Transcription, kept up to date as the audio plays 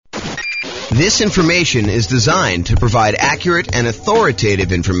This information is designed to provide accurate and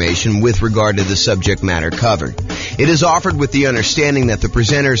authoritative information with regard to the subject matter covered. It is offered with the understanding that the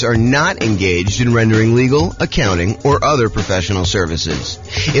presenters are not engaged in rendering legal, accounting, or other professional services.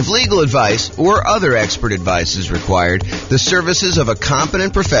 If legal advice or other expert advice is required, the services of a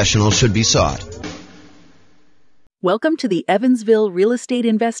competent professional should be sought. Welcome to the Evansville Real Estate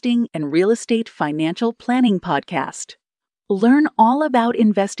Investing and Real Estate Financial Planning Podcast. Learn all about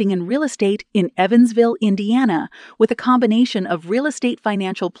investing in real estate in Evansville, Indiana, with a combination of real estate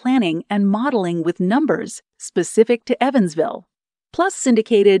financial planning and modeling with numbers specific to Evansville, plus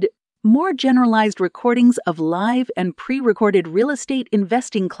syndicated, more generalized recordings of live and pre-recorded real estate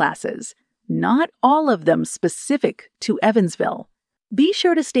investing classes, not all of them specific to Evansville. Be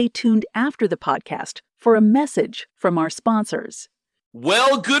sure to stay tuned after the podcast for a message from our sponsors.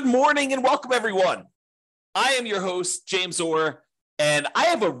 Well, good morning and welcome, everyone. I am your host, James Orr, and I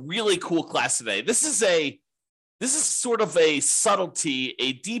have a really cool class today. This is sort of a subtlety,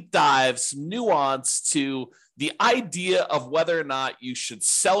 a deep dive, some nuance to the idea of whether or not you should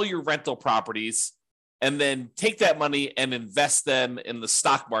sell your rental properties and then take that money and invest them in the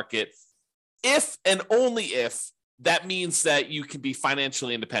stock market, if and only if that means that you can be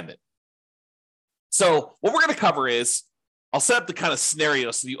financially independent. So what we're going to cover is, I'll set up the kind of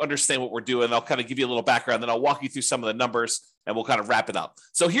scenario so you understand what we're doing. I'll kind of give you a little background, then I'll walk you through some of the numbers and we'll kind of wrap it up.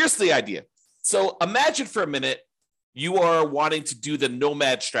 So here's the idea. So imagine for a minute, you are wanting to do the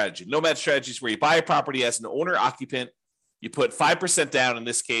nomad strategy. Nomad strategy is where you buy a property as an owner occupant. You put 5% down in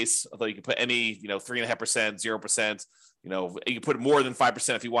this case, although you can put any, 3.5%, 0%, you can put more than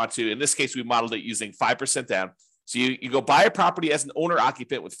 5% if you want to. In this case, we modeled it using 5% down. So you go buy a property as an owner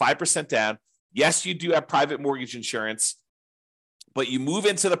occupant with 5% down. Yes, you do have private mortgage insurance, but you move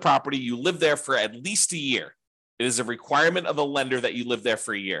into the property, you live there for at least a year. It is a requirement of the lender that you live there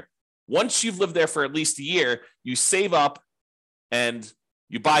for a year. Once you've lived there for at least a year, you save up and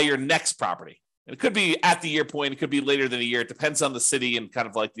you buy your next property. And it could be at the year point, it could be later than a year. It depends on the city and kind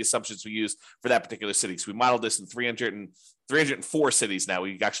of like the assumptions we use for that particular city. So we modeled this in 304 cities now.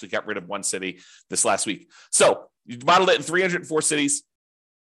 We actually got rid of one city this last week. So you modeled it in 304 cities.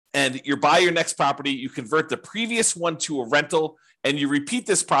 And you buy your next property, you convert the previous one to a rental, and you repeat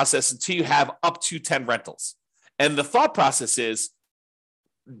this process until you have up to 10 rentals. And the thought process is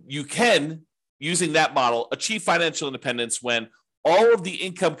you can, using that model, achieve financial independence when all of the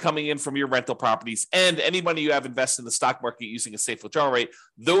income coming in from your rental properties and any money you have invested in the stock market using a safe withdrawal rate,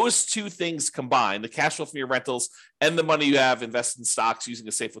 those two things combined, the cash flow from your rentals and the money you have invested in stocks using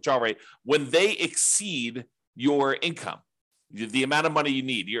a safe withdrawal rate, when they exceed your income, the amount of money you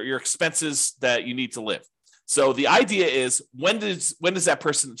need, your expenses that you need to live. So the idea is, when does that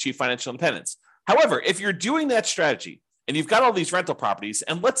person achieve financial independence? However, if you're doing that strategy and you've got all these rental properties,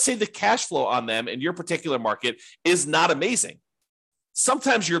 and let's say the cash flow on them in your particular market is not amazing,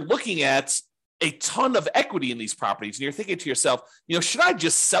 sometimes you're looking at a ton of equity in these properties and you're thinking to yourself, should I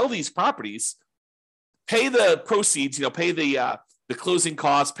just sell these properties, pay the proceeds, pay the closing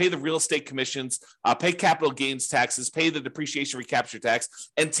costs, pay the real estate commissions, pay capital gains taxes, pay the depreciation recapture tax,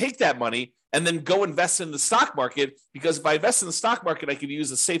 and take that money and then go invest in the stock market? Because if I invest in the stock market, I can use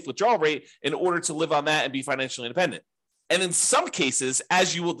a safe withdrawal rate in order to live on that and be financially independent. And in some cases,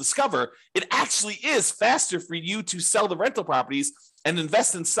 as you will discover, it actually is faster for you to sell the rental properties and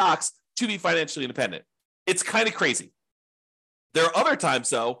invest in stocks to be financially independent. It's kind of crazy. There are other times,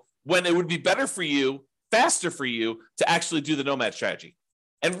 though, when it would be faster for you to actually do the nomad strategy.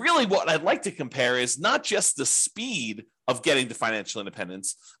 And really what I'd like to compare is not just the speed of getting to financial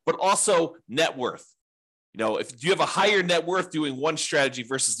independence, but also net worth. If you have a higher net worth doing one strategy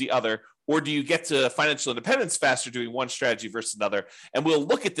versus the other, or do you get to financial independence faster doing one strategy versus another? And we'll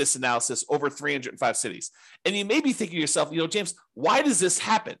look at this analysis over 305 cities. And you may be thinking to yourself, James, why does this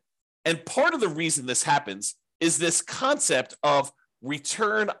happen? And part of the reason this happens is this concept of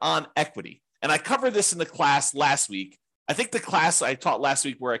return on equity. And I covered this in the class last week. I think the class I taught last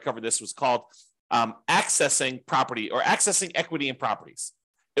week where I covered this was called Accessing Property or Accessing Equity in Properties.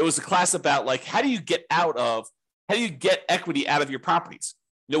 It was a class about how do you get equity out of your properties?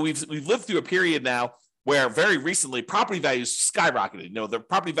 We've lived through a period now where very recently property values skyrocketed. The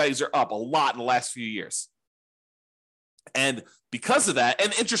property values are up a lot in the last few years. And because of that,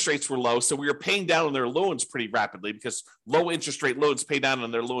 and interest rates were low, so we were paying down on their loans pretty rapidly because low interest rate loans pay down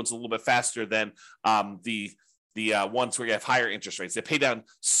on their loans a little bit faster than the ones where you have higher interest rates. They pay down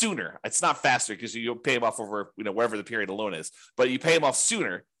sooner. It's not faster because you pay them off over wherever the period of loan is, but you pay them off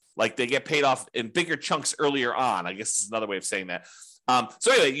sooner. Like they get paid off in bigger chunks earlier on, I guess is another way of saying that.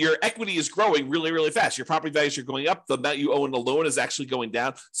 So anyway, your equity is growing really, really fast. Your property values are going up. The amount you owe in the loan is actually going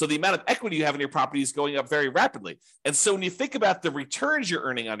down. So the amount of equity you have in your property is going up very rapidly. And so when you think about the returns you're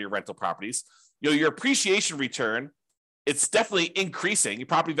earning on your rental properties, your appreciation return, it's definitely increasing. Your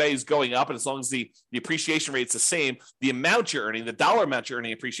property value is going up. And as long as the appreciation rate is the same, the amount you're earning, the dollar amount you're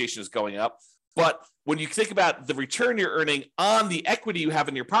earning appreciation is going up. But when you think about the return you're earning on the equity you have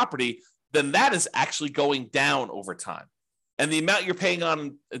in your property, then that is actually going down over time. And the amount you're paying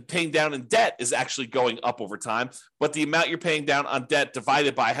down in debt is actually going up over time. But the amount you're paying down on debt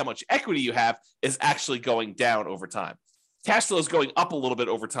divided by how much equity you have is actually going down over time. Cash flow is going up a little bit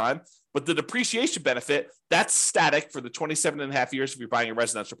over time, but the depreciation benefit, that's static for the 27 and a half years if you're buying a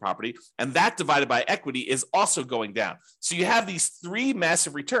residential property. And that divided by equity is also going down. So you have these three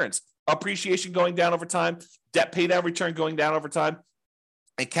massive returns: appreciation going down over time, debt pay down return going down over time,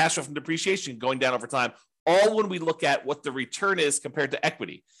 and cash flow from depreciation going down over time, all when we look at what the return is compared to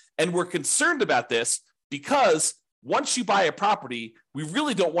equity. And we're concerned about this because once you buy a property, we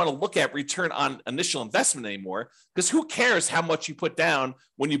really don't want to look at return on initial investment anymore, because who cares how much you put down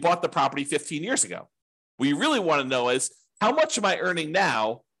when you bought the property 15 years ago? What you really want to know is, how much am I earning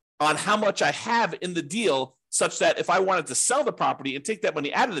now on how much I have in the deal, such that if I wanted to sell the property and take that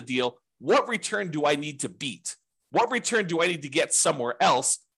money out of the deal, what return do I need to beat? What return do I need to get somewhere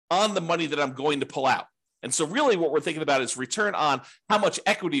else on the money that I'm going to pull out? And so really what we're thinking about is return on how much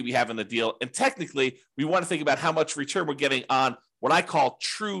equity we have in the deal. And technically, we want to think about how much return we're getting on what I call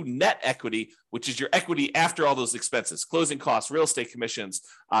true net equity, which is your equity after all those expenses: closing costs, real estate commissions,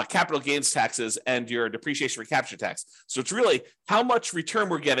 capital gains taxes, and your depreciation recapture tax. So it's really how much return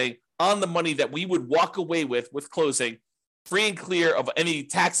we're getting on the money that we would walk away with closing, free and clear of any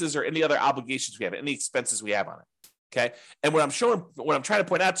taxes or any other obligations we have, any expenses we have on it. Okay. And what I'm trying to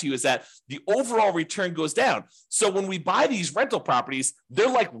point out to you is that the overall return goes down. So when we buy these rental properties, they're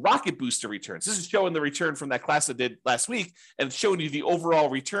like rocket booster returns. This is showing the return from that class I did last week, and it's showing you the overall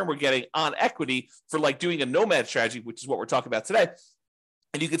return we're getting on equity for like doing a nomad strategy, which is what we're talking about today.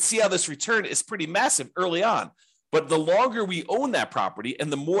 And you can see how this return is pretty massive early on. But the longer we own that property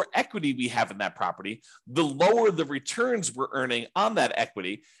and the more equity we have in that property, the lower the returns we're earning on that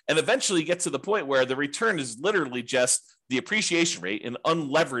equity, and eventually get to the point where the return is literally just the appreciation rate, an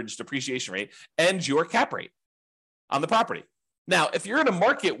unleveraged appreciation rate, and your cap rate on the property. Now, if you're in a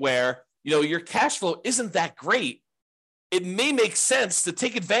market where your cash flow isn't that great, it may make sense to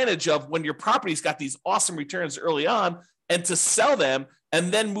take advantage of when your property's got these awesome returns early on and to sell them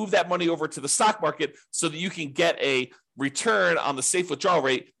and then move that money over to the stock market so that you can get a return on the safe withdrawal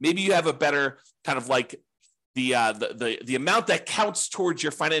rate. Maybe you have a better kind of like the amount that counts towards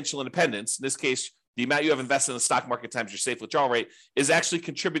your financial independence. In this case, the amount you have invested in the stock market times your safe withdrawal rate is actually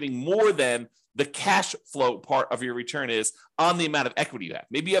contributing more than the cash flow part of your return is on the amount of equity you have.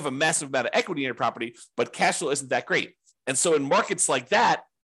 Maybe you have a massive amount of equity in your property, but cash flow isn't that great. And so in markets like that,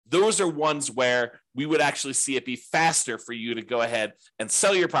 those are ones where we would actually see it be faster for you to go ahead and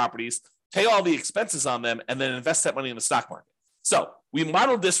sell your properties, pay all the expenses on them, and then invest that money in the stock market. So we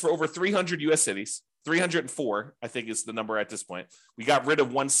modeled this for over 300 U.S. cities. 304, I think, is the number at this point. We got rid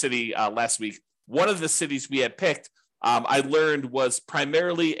of one city last week. One of the cities we had picked, I learned, was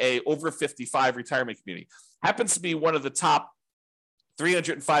primarily a over 55 retirement community. Happens to be one of the top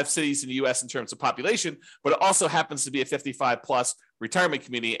 305 cities in the U.S. in terms of population, but it also happens to be a 55 plus retirement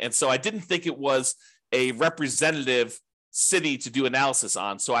community. And so I didn't think it was a representative city to do analysis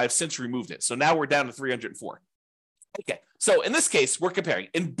on. So I've since removed it. So now we're down to 304. Okay. So in this case, we're comparing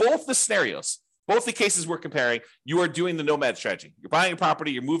in both the scenarios, both the cases we're comparing, you are doing the nomad strategy. You're buying a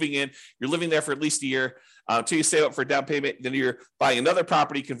property, you're moving in, you're living there for at least a year until you save up for a down payment. Then you're buying another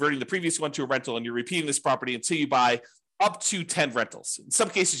property, converting the previous one to a rental, and you're repeating this property until you buy up to 10 rentals. In some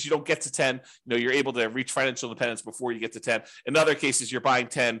cases, you don't get to 10. You're able to reach financial independence before you get to 10. In other cases, you're buying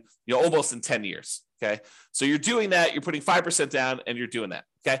 10, almost in 10 years. Okay. So you're doing that. You're putting 5% down and you're doing that.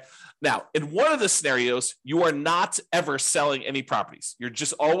 Okay. Now, in one of the scenarios, you are not ever selling any properties. You're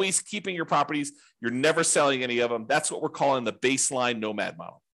just always keeping your properties. You're never selling any of them. That's what we're calling the baseline nomad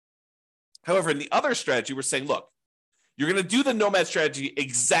model. However, in the other strategy, we're saying, look, you're going to do the nomad strategy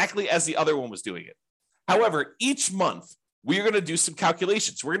exactly as the other one was doing it. However, each month, we're going to do some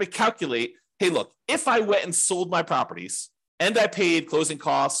calculations. We're going to calculate, hey, look, if I went and sold my properties and I paid closing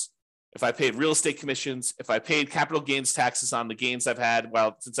costs, if I paid real estate commissions, if I paid capital gains taxes on the gains I've had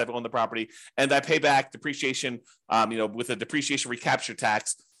since I've owned the property, and I pay back depreciation, with a depreciation recapture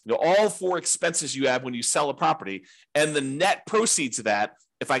tax, all 4 expenses you have when you sell a property, and the net proceeds of that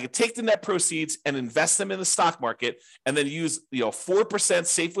if I could take the net proceeds and invest them in the stock market and then use 4%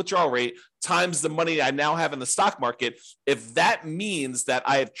 safe withdrawal rate times the money I now have in the stock market, if that means that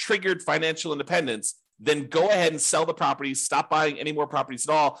I have triggered financial independence, then go ahead and sell the properties, stop buying any more properties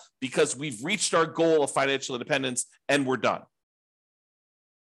at all, because we've reached our goal of financial independence and we're done.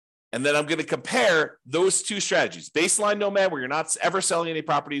 And then I'm going to compare those two strategies, baseline Nomad, where you're not ever selling any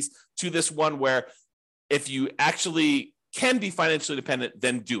properties, to this one where if you actually can be financially independent,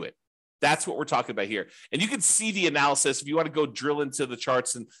 then do it. That's what we're talking about here. And you can see the analysis if you want to go drill into the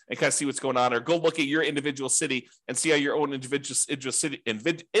charts and kind of see what's going on, or go look at your individual city and see how your own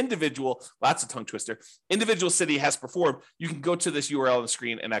individual lots of tongue twister, individual city has performed. You can go to this URL on the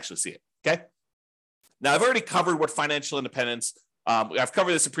screen and actually see it. Okay. Now, I've already covered what financial independence. I've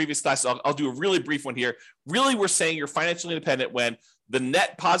covered this in previous classes. I'll do a really brief one here. Really, we're saying you're financially independent when the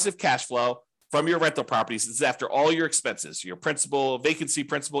net positive cash flow from your rental properties is after all your expenses, your principal, vacancy,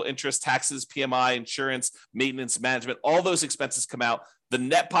 principal, interest, taxes, PMI, insurance, maintenance, management, all those expenses come out. The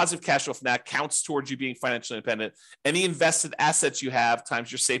net positive cash flow from that counts towards you being financially independent. Any invested assets you have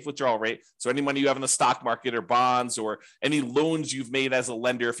times your safe withdrawal rate. So any money you have in the stock market or bonds, or any loans you've made as a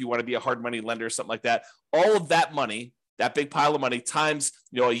lender, if you want to be a hard money lender or something like that, all of that money, that big pile of money times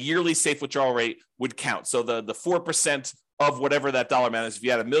a yearly safe withdrawal rate would count. So the 4% of whatever that dollar amount is. If you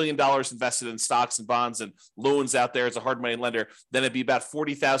had $1 million invested in stocks and bonds and loans out there as a hard money lender, then it'd be about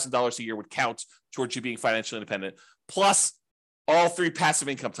 $40,000 a year would count towards you being financially independent. Plus all three passive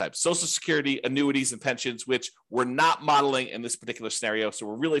income types: Social Security, annuities, and pensions, which we're not modeling in this particular scenario. So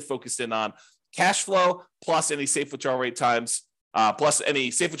we're really focused in on cash flow plus any safe withdrawal rate times,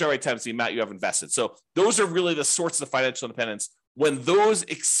 the amount you have invested. So those are really the sorts of financial independence. When those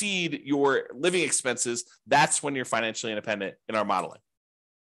exceed your living expenses, that's when you're financially independent in our modeling.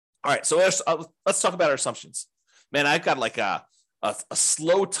 All right, so let's talk about our assumptions. Man, I've got like a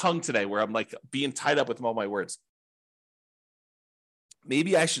slow tongue today where I'm like being tied up with all my words.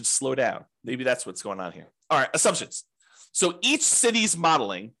 Maybe I should slow down. Maybe that's what's going on here. All right, assumptions. So each city's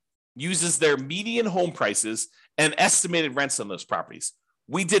modeling uses their median home prices and estimated rents on those properties.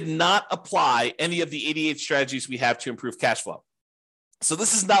 We did not apply any of the 88 strategies we have to improve cash flow. So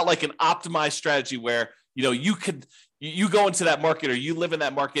this is not like an optimized strategy where, you go into that market or you live in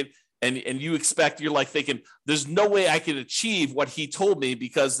that market and you're like thinking, there's no way I can achieve what he told me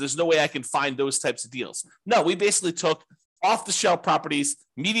because there's no way I can find those types of deals. No, we basically took off the shelf properties,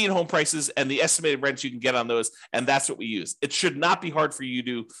 median home prices, and the estimated rents you can get on those. And that's what we use. It should not be hard for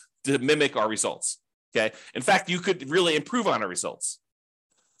you to mimic our results. Okay. In fact, you could really improve on our results.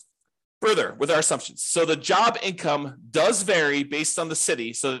 Further, with our assumptions. So the job income does vary based on the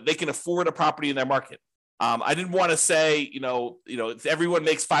city so that they can afford a property in their market. I didn't want to say, if everyone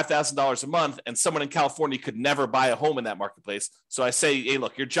makes $5,000 a month and someone in California could never buy a home in that marketplace. So I say, hey,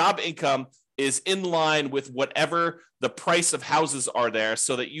 look, your job income is in line with whatever the price of houses are there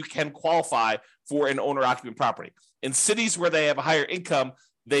so that you can qualify for an owner-occupant property. In cities where they have a higher income,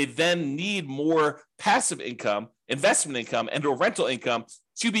 they then need more passive income, investment income, and or rental income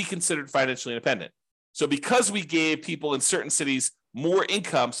to be considered financially independent. So because we gave people in certain cities more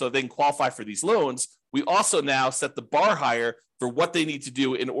income so they can qualify for these loans, we also now set the bar higher for what they need to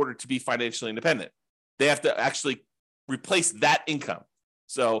do in order to be financially independent. They have to actually replace that income.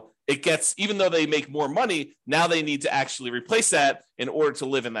 So it gets, even though they make more money, now they need to actually replace that in order to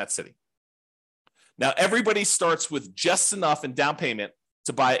live in that city. Now, everybody starts with just enough in down payment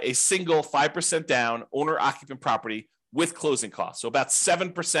to buy a single 5% down owner-occupant property with closing costs. So about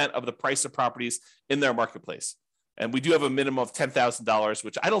 7% of the price of properties in their marketplace. And we do have a minimum of $10,000,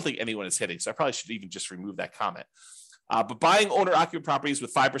 which I don't think anyone is hitting. So I probably should even just remove that comment. But buying owner-occupant properties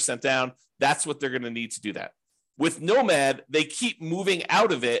with 5% down, that's what they're going to need to do that. With Nomad, they keep moving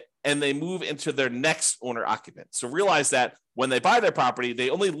out of it and they move into their next owner-occupant. So realize that when they buy their property, they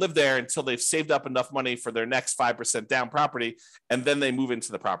only live there until they've saved up enough money for their next 5% down property, and then they move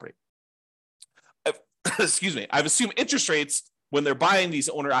into the property. Excuse me. I've assumed interest rates when they're buying these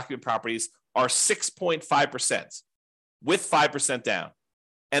owner-occupant properties are 6.5% with 5% down.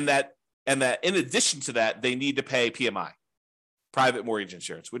 And that in addition to that, they need to pay PMI, private mortgage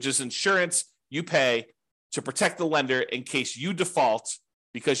insurance, which is insurance you pay to protect the lender in case you default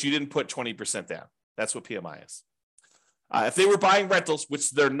because you didn't put 20% down. That's what PMI is. If they were buying rentals,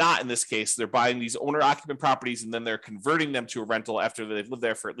 which they're not in this case, they're buying these owner-occupant properties and then they're converting them to a rental after they've lived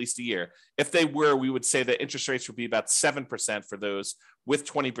there for at least a year. If they were, we would say that interest rates would be about 7% for those with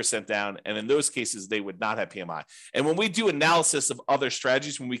 20% down. And in those cases, they would not have PMI. And when we do analysis of other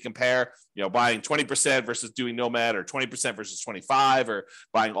strategies, when we compare, buying 20% versus doing Nomad, or 20% versus 25, or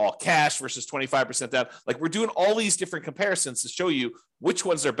buying all cash versus 25% down, like we're doing all these different comparisons to show you which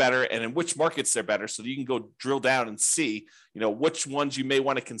ones are better and in which markets they're better, so that you can go drill down and see, which ones you may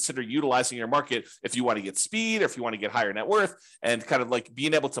want to consider utilizing in your market if you want to get speed or if you want to get higher net worth, and kind of like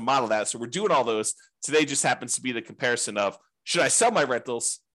being able to model that. So we're doing all those. Today just happens to be the comparison of, should I sell my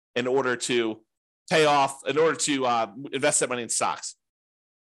rentals in order to invest that money in stocks?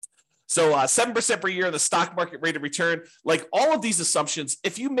 So 7% per year in the stock market rate of return, like all of these assumptions,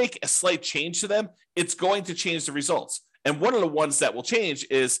 if you make a slight change to them, it's going to change the results. And one of the ones that will change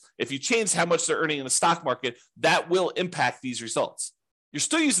is if you change how much they're earning in the stock market, that will impact these results. You're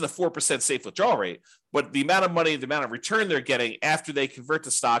still using the 4% safe withdrawal rate, but the amount of money, the amount of return they're getting after they convert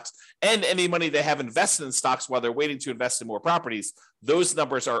to stocks, and any money they have invested in stocks while they're waiting to invest in more properties, those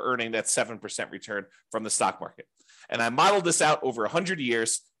numbers are earning that 7% return from the stock market. And I modeled this out over 100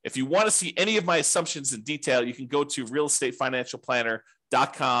 years. If you want to see any of my assumptions in detail, you can go to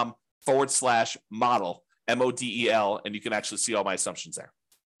realestatefinancialplanner.com/model, MODEL, and you can actually see all my assumptions there.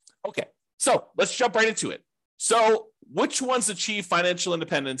 Okay, so let's jump right into it. So which ones achieve financial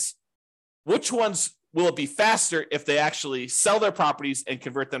independence? Which ones will it be faster if they actually sell their properties and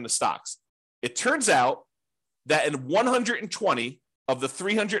convert them to stocks? It turns out that in 120 of the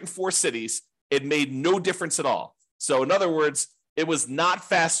 304 cities, it made no difference at all. So in other words, it was not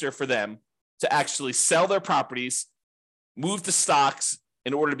faster for them to actually sell their properties, move to stocks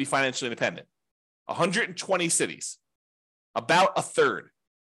in order to be financially independent. 120 cities, about a third.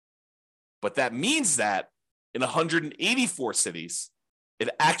 But that means that in 184 cities, it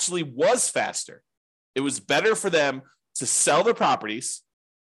actually was faster. It was better for them to sell their properties,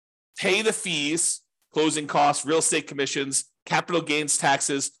 pay the fees, closing costs, real estate commissions, capital gains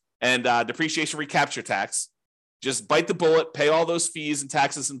taxes, and depreciation recapture tax. Just bite the bullet, pay all those fees and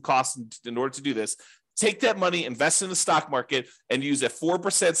taxes and costs in order to do this. Take that money, invest in the stock market, and use a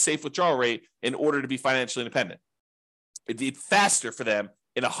 4% safe withdrawal rate in order to be financially independent. It'd be faster for them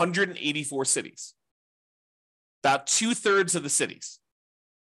in 184 cities. About 2/3 of the cities.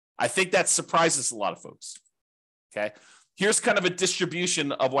 I think that surprises a lot of folks. Okay. Here's kind of a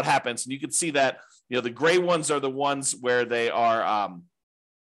distribution of what happens. And you can see that, the gray ones are the ones where they are,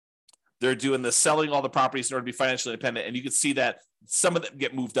 they're doing the selling all the properties in order to be financially independent. And you can see that some of them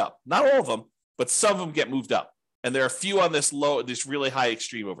get moved up. Not all of them, but some of them get moved up. And there are a few on this really high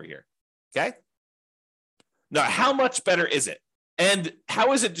extreme over here. Okay. Now, how much better is it? And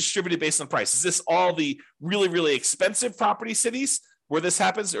how is it distributed based on price? Is this all the really, really expensive property cities where this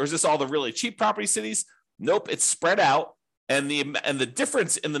happens? Or is this all the really cheap property cities? Nope, it's spread out. And the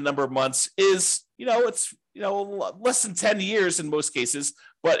difference in the number of months is, it's less than 10 years in most cases,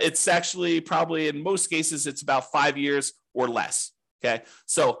 but it's actually probably in most cases, it's about 5 years or less. Okay.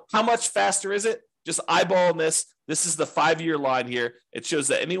 So how much faster is it? Just eyeballing this. This is the 5-year line here. It shows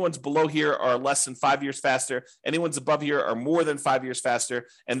that anyone's below here are less than 5 years faster. Anyone's above here are more than 5 years faster.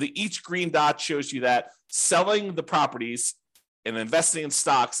 And each green dot shows you that selling the properties and investing in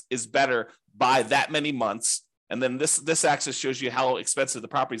stocks is better by that many months. And then this axis shows you how expensive the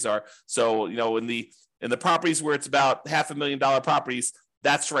properties are. So, in the properties where it's about $500,000 properties,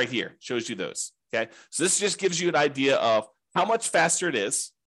 that's right here. Shows you those. Okay. So this just gives you an idea of how much faster it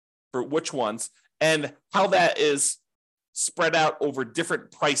is for which ones, and how that is spread out over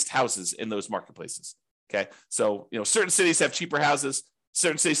different priced houses in those marketplaces. Okay. So, certain cities have cheaper houses,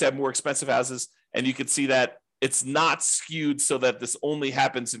 certain cities have more expensive houses, and you can see that it's not skewed so that this only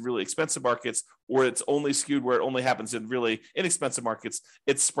happens in really expensive markets, or it's only skewed where it only happens in really inexpensive markets.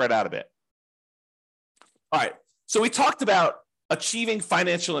 It's spread out a bit. All right. So we talked about achieving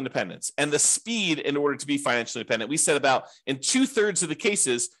financial independence and the speed in order to be financially independent. We said about in 2/3 of the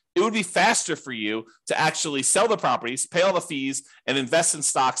cases, it would be faster for you to actually sell the properties, pay all the fees, and invest in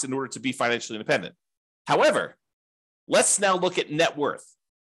stocks in order to be financially independent. However, let's now look at net worth,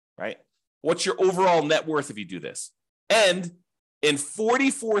 right? What's your overall net worth if you do this? And in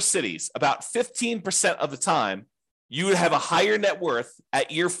 44 cities, about 15% of the time, you would have a higher net worth at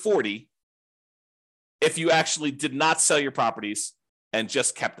year 40 if you actually did not sell your properties and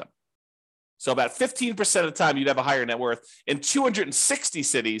just kept them. So about 15% of the time, you'd have a higher net worth. In 260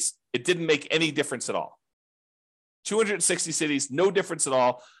 cities, it didn't make any difference at all. 260 cities, no difference at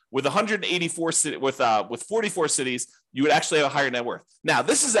all. With 184 with 44 cities, you would actually have a higher net worth. Now,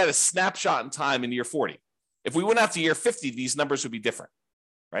 this is at a snapshot in time in year 40. If we went out to year 50, these numbers would be different,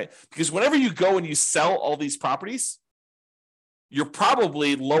 right? Because whenever you go and you sell all these properties, you're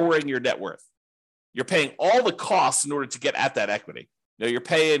probably lowering your net worth. You're paying all the costs in order to get at that equity. You're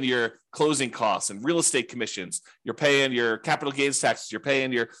paying your closing costs and real estate commissions. You're paying your capital gains taxes. You're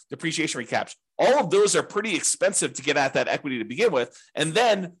paying your depreciation recaps. All of those are pretty expensive to get at that equity to begin with. And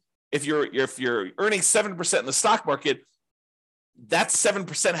then if you're earning 7% in the stock market, that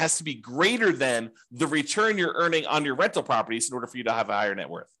 7% has to be greater than the return you're earning on your rental properties in order for you to have a higher net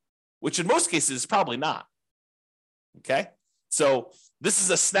worth, which in most cases is probably not. Okay. So this is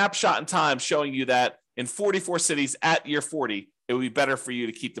a snapshot in time showing you that in 44 cities at year 40, it would be better for you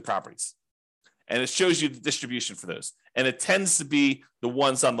to keep the properties. And it shows you the distribution for those. And it tends to be the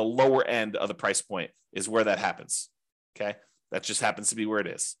ones on the lower end of the price point is where that happens. Okay. That just happens to be where it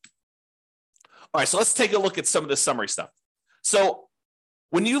is. All right. So let's take a look at some of the summary stuff. So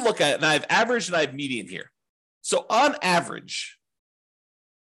when you look at it, and I have average and I have median here. So on average,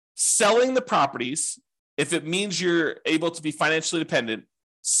 selling the properties, if it means you're able to be financially independent,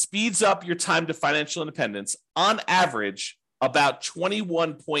 speeds up your time to financial independence on average about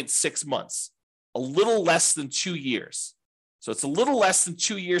 21.6 months, a little less than 2 years. So it's a little less than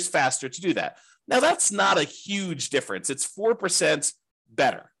 2 years faster to do that. Now, that's not a huge difference. It's 4%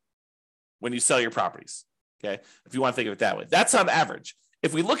 better when you sell your properties, okay? If you want to think of it that way. That's on average.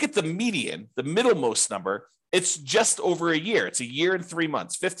 If we look at the median, the middlemost number, it's just over a year. It's a year and 3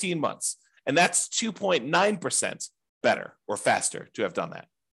 months, 15 months. And that's 2.9% better or faster to have done that,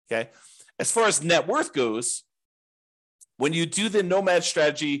 okay? As far as net worth goes, when you do the nomad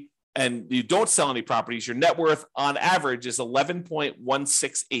strategy and you don't sell any properties, your net worth on average is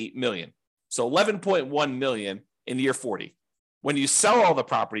 $11.168 million. So $11.1 million in year 40. When you sell all the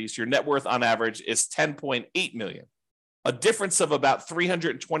properties, your net worth on average is $10.8 million, a difference of about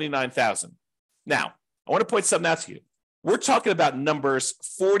 $329,000. Now, I want to point something out to you. We're talking about numbers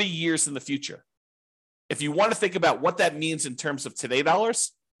 40 years in the future. If you want to think about what that means in terms of today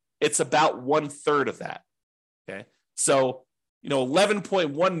dollars, it's about 1/3 of that. Okay. So,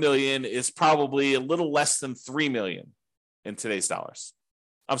 11.1 million is probably a little less than 3 million in today's dollars.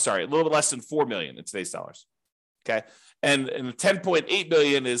 I'm sorry, a little bit less than 4 million in today's dollars. Okay. And 10.8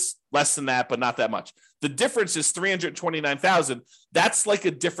 million is less than that, but not that much. The difference is 329,000. That's like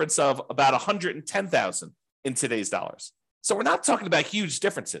a difference of about 110,000 in today's dollars. So we're not talking about huge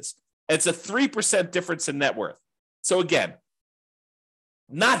differences. It's a 3% difference in net worth. So again,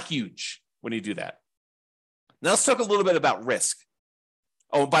 not huge when you do that. Now let's talk a little bit about risk.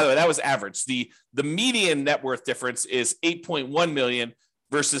 Oh, by the way, that was average. The median net worth difference is 8.1 million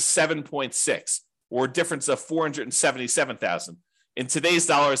versus 7.6, or a difference of 477,000. In today's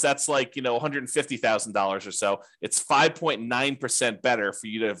dollars, that's like, $150,000 or so. It's 5.9% better for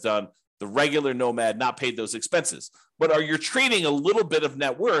you to have done the regular nomad, not paid those expenses. But you're trading a little bit of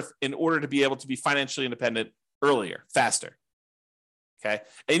net worth in order to be able to be financially independent earlier, faster. Okay.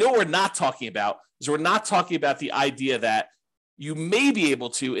 And what we're not talking about is we're not talking about the idea that you may be able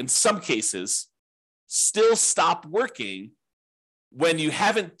to, in some cases, still stop working when you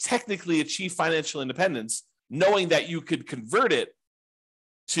haven't technically achieved financial independence, knowing that you could convert it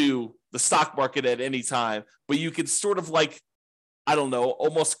to the stock market at any time, but you could sort of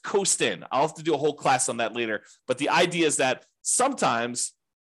almost coast in. I'll have to do a whole class on that later. But the idea is that sometimes,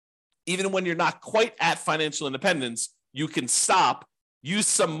 even when you're not quite at financial independence, you can stop, use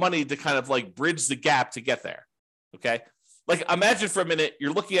some money to kind of bridge the gap to get there. Okay. Imagine for a minute,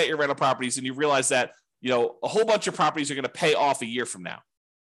 you're looking at your rental properties and you realize that, a whole bunch of properties are going to pay off a year from now,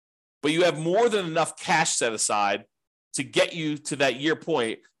 but you have more than enough cash set aside to get you to that year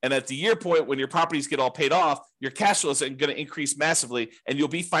point. And at the year point, when your properties get all paid off, your cash flows are going to increase massively and you'll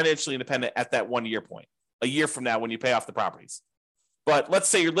be financially independent at that 1 year point, a year from now when you pay off the properties. But let's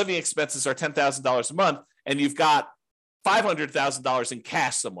say your living expenses are $10,000 a month and you've got $500,000 in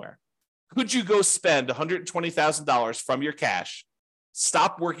cash somewhere. Could you go spend $120,000 from your cash,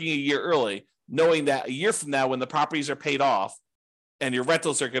 stop working a year early, knowing that a year from now when the properties are paid off and your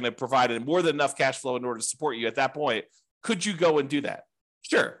rentals are going to provide more than enough cash flow in order to support you at that point, could you go and do that?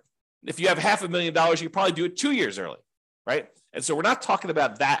 Sure. If you have $500,000, you could probably do it 2 years early, right? And so we're not talking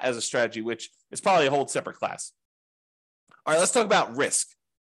about that as a strategy, which is probably a whole separate class. All right, let's talk about risk.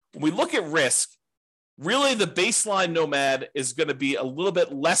 When we look at risk, really the baseline nomad is going to be a little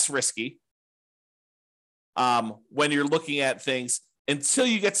bit less risky when you're looking at things until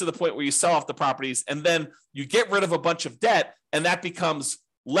you get to the point where you sell off the properties and then you get rid of a bunch of debt, and that becomes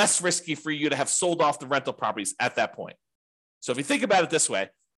less risky for you to have sold off the rental properties at that point. So if you think about it this way,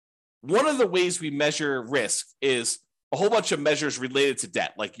 one of the ways we measure risk is a whole bunch of measures related to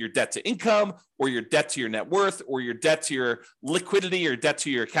debt, like your debt to income or your debt to your net worth or your debt to your liquidity or debt to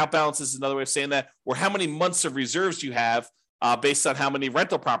your account balance is another way of saying that, or how many months of reserves you have based on how many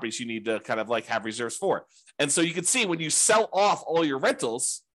rental properties you need to kind of like have reserves for. And so you can see when you sell off all your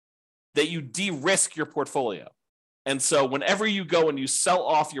rentals that you de-risk your portfolio. And so whenever you go and you sell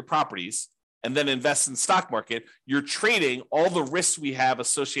off your properties and then invest in the stock market, you're trading all the risks we have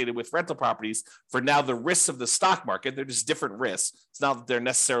associated with rental properties for now the risks of the stock market. They're just different risks. It's not that they're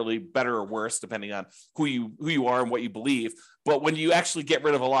necessarily better or worse, depending on who you are and what you believe. But when you actually get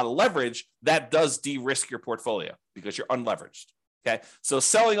rid of a lot of leverage, that does de-risk your portfolio because you're unleveraged. Okay. So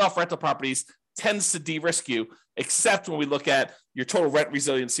selling off rental properties tends to de-risk you, except when we look at your total rent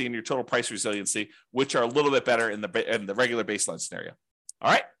resiliency and your total price resiliency, which are a little bit better in the regular baseline scenario.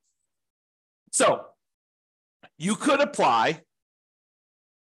 All right. So you could apply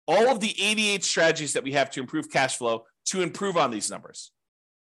all of the 88 strategies that we have to improve cash flow to improve on these numbers.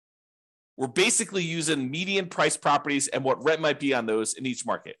 We're basically using median price properties and what rent might be on those in each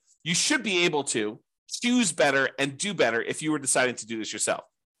market. You should be able to choose better and do better if you were deciding to do this yourself.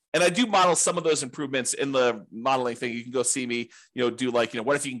 And I do model some of those improvements in the modeling thing. You can go see me, do like,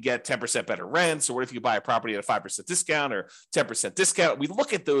 what if you can get 10% better rents, or what if you buy a property at a 5% discount or 10% discount? We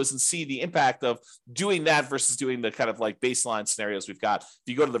look at those and see the impact of doing that versus doing the kind of like baseline scenarios we've got. If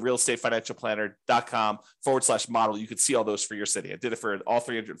you go to the realestatefinancialplanner.com/model, you can see all those for your city. I did it for all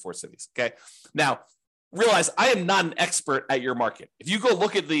 304 cities. Okay. Now, realize I am not an expert at your market. If you go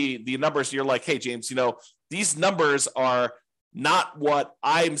look at the numbers, you're like, hey, James, these numbers are not what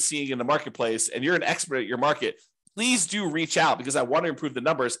I'm seeing in the marketplace, and you're an expert at your market, please do reach out because I want to improve the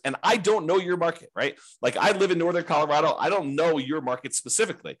numbers. And I don't know your market, right? Like I live in Northern Colorado. I don't know your market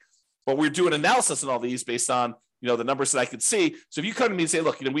specifically, but we're doing analysis on all these based on, the numbers that I could see. So if you come to me and say,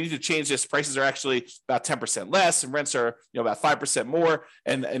 look, we need to change this. Prices are actually about 10% less and rents are, about 5% more.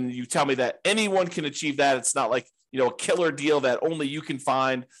 And you tell me that anyone can achieve that. It's not like, a killer deal that only you can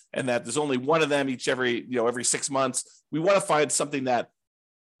find and that there's only one of them every 6 months. We want to find something that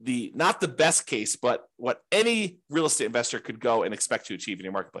not the best case, but what any real estate investor could go and expect to achieve in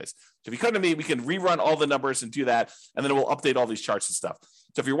your marketplace. So if you come to me, we can rerun all the numbers and do that. And then we'll update all these charts and stuff.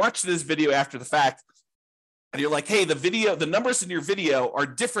 So if you're watching this video after the fact, and you're like, hey, the numbers in your video are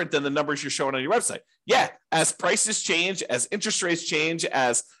different than the numbers you're showing on your website. Yeah, as prices change, as interest rates change,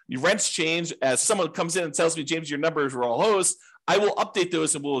 as your rents change, as someone comes in and tells me, James, your numbers were all hosed, I will update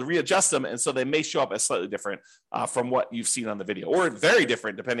those and we'll readjust them. And so they may show up as slightly different from what you've seen on the video, or very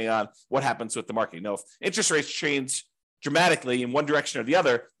different depending on what happens with the market. If interest rates change dramatically in one direction or the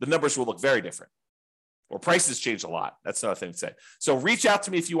other, the numbers will look very different. Or prices change a lot. That's another thing to say. So reach out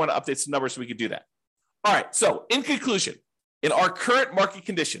to me if you want to update some numbers so we can do that. All right. So in conclusion, in our current market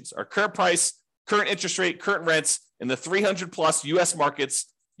conditions, our current price, current interest rate, current rents in the 300 plus US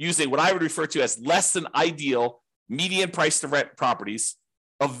markets, using what I would refer to as less than ideal median price to rent properties,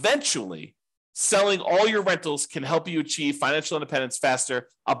 eventually selling all your rentals can help you achieve financial independence faster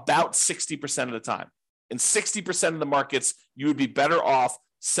about 60% of the time. In 60% of the markets, you would be better off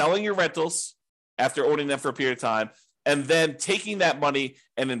selling your rentals after owning them for a period of time, and then taking that money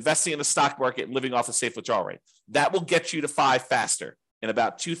and investing in the stock market and living off a safe withdrawal rate. That will get you to 5 faster in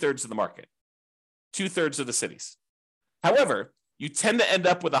about 2/3 of the market, 2/3 of the cities. However, you tend to end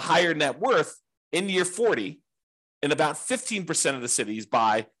up with a higher net worth in year 40 in about 15% of the cities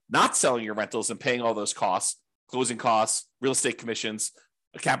by not selling your rentals and paying all those costs, closing costs, real estate commissions,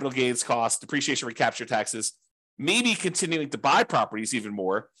 capital gains costs, depreciation recapture taxes, maybe continuing to buy properties even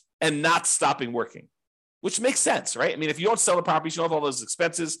more and not stopping working. Which makes sense, right? I mean, if you don't sell the properties, you don't have all those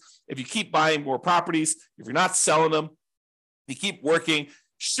expenses. If you keep buying more properties, if you're not selling them, you keep working,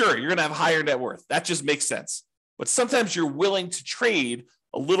 sure, you're going to have higher net worth. That just makes sense. But sometimes you're willing to trade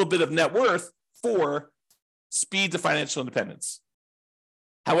a little bit of net worth for speed to financial independence.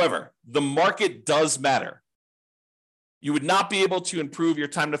 However, the market does matter. You would not be able to improve your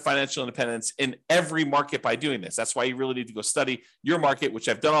time to financial independence in every market by doing this. That's why you really need to go study your market, which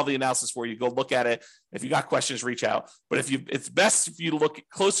I've done all the analysis for you. Go look at it. If you got questions, reach out. But it's best if you look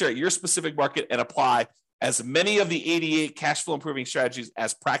closer at your specific market and apply as many of the 88 cash flow improving strategies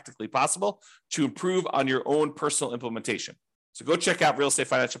as practically possible to improve on your own personal implementation. So go check out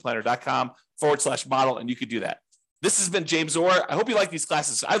realestatefinancialplanner.com/model, and you could do that. This has been James Orr. I hope you like these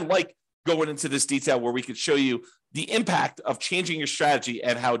classes. I like going into this detail where we could show you the impact of changing your strategy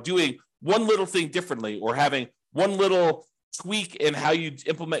and how doing one little thing differently or having one little tweak in how you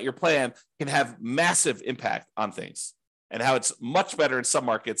implement your plan can have massive impact on things, and how it's much better in some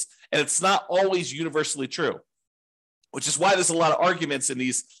markets. And it's not always universally true, which is why there's a lot of arguments in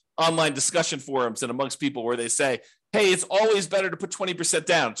these online discussion forums and amongst people where they say, hey, it's always better to put 20%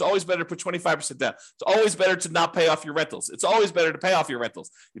 down. It's always better to put 25% down. It's always better to not pay off your rentals. It's always better to pay off your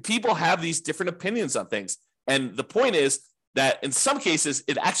rentals. People have these different opinions on things. And the point is, that in some cases,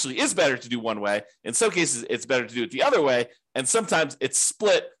 it actually is better to do one way. In some cases, it's better to do it the other way. And sometimes it's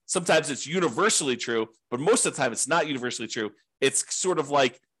split. Sometimes it's universally true, but most of the time it's not universally true. It's sort of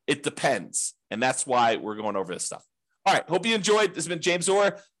like it depends. And that's why we're going over this stuff. All right. Hope you enjoyed. This has been James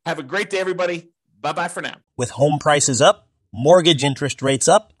Orr. Have a great day, everybody. Bye-bye for now. With home prices up, mortgage interest rates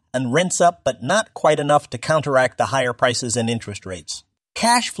up, and rents up, but not quite enough to counteract the higher prices and interest rates.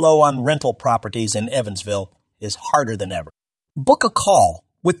 Cash flow on rental properties in Evansville is harder than ever. Book a call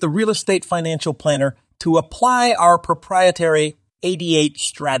with the Real Estate Financial Planner to apply our proprietary 88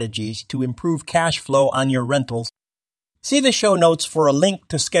 strategies to improve cash flow on your rentals. See the show notes for a link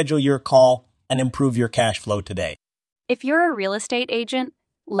to schedule your call and improve your cash flow today. If you're a real estate agent,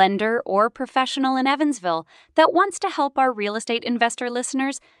 lender, or professional in Evansville that wants to help our real estate investor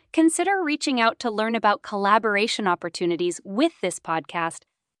listeners, consider reaching out to learn about collaboration opportunities with this podcast.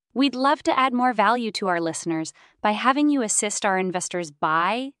 We'd love to add more value to our listeners by having you assist our investors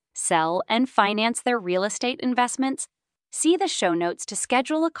buy, sell, and finance their real estate investments. See the show notes to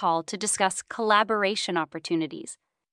schedule a call to discuss collaboration opportunities.